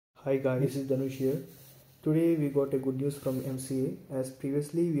Hi guys, this is Dhanush here. Today we got a good news from MCA, as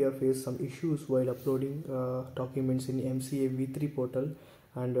previously we have faced some issues while uploading documents in MCA V3 portal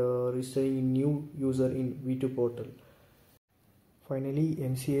and registering new user in V2 portal. Finally,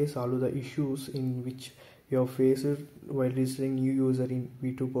 MCA solved the issues in which you have faced while registering new user in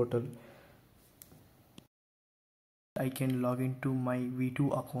V2 portal. I can log into my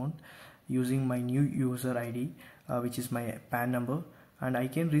V2 account using my new user ID, which is my PAN number, and I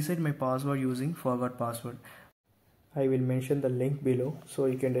can reset my password using forgot password. I will mention the link below, so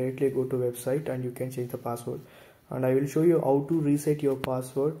you can directly go to website and you can change the password. And I will show you how to reset your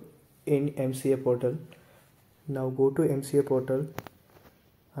password in MCA portal. Now go to MCA portal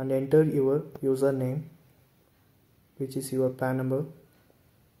and enter your username, which is your PAN number,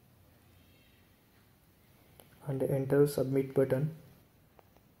 and enter submit button.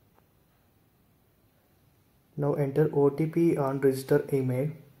 Now enter OTP on register email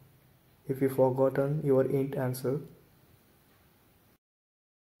if you forgotten your int answer.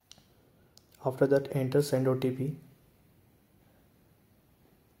 After that, enter send OTP.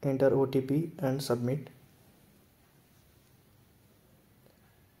 Enter OTP and submit.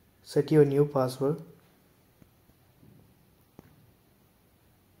 Set your new password.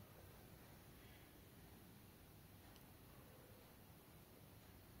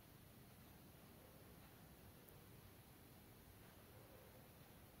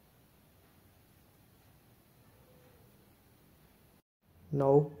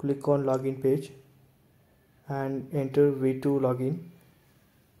 Now click on login page and enter V2 login.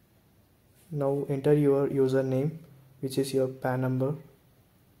 Now enter your username, which is your PAN number,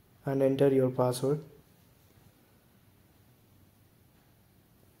 and enter your password.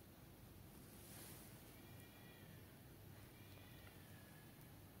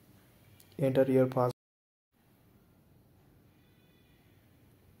 Enter your password.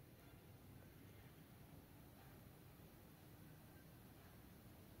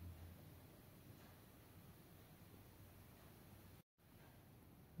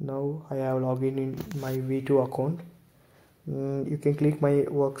 Now I have logged in my V2 account. You can click my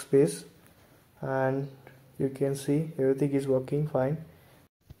workspace and you can see everything is working fine.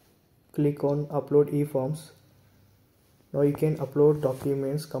 Click on upload e-forms. Now you can upload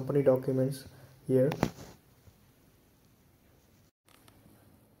documents, company documents here.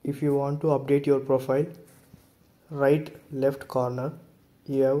 If you want to update your profile, right left corner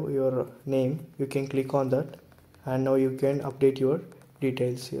you have your name. You can click on that and now you can update your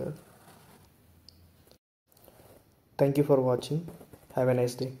details here. Thank you for watching. Have a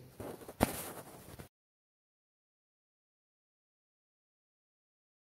nice day.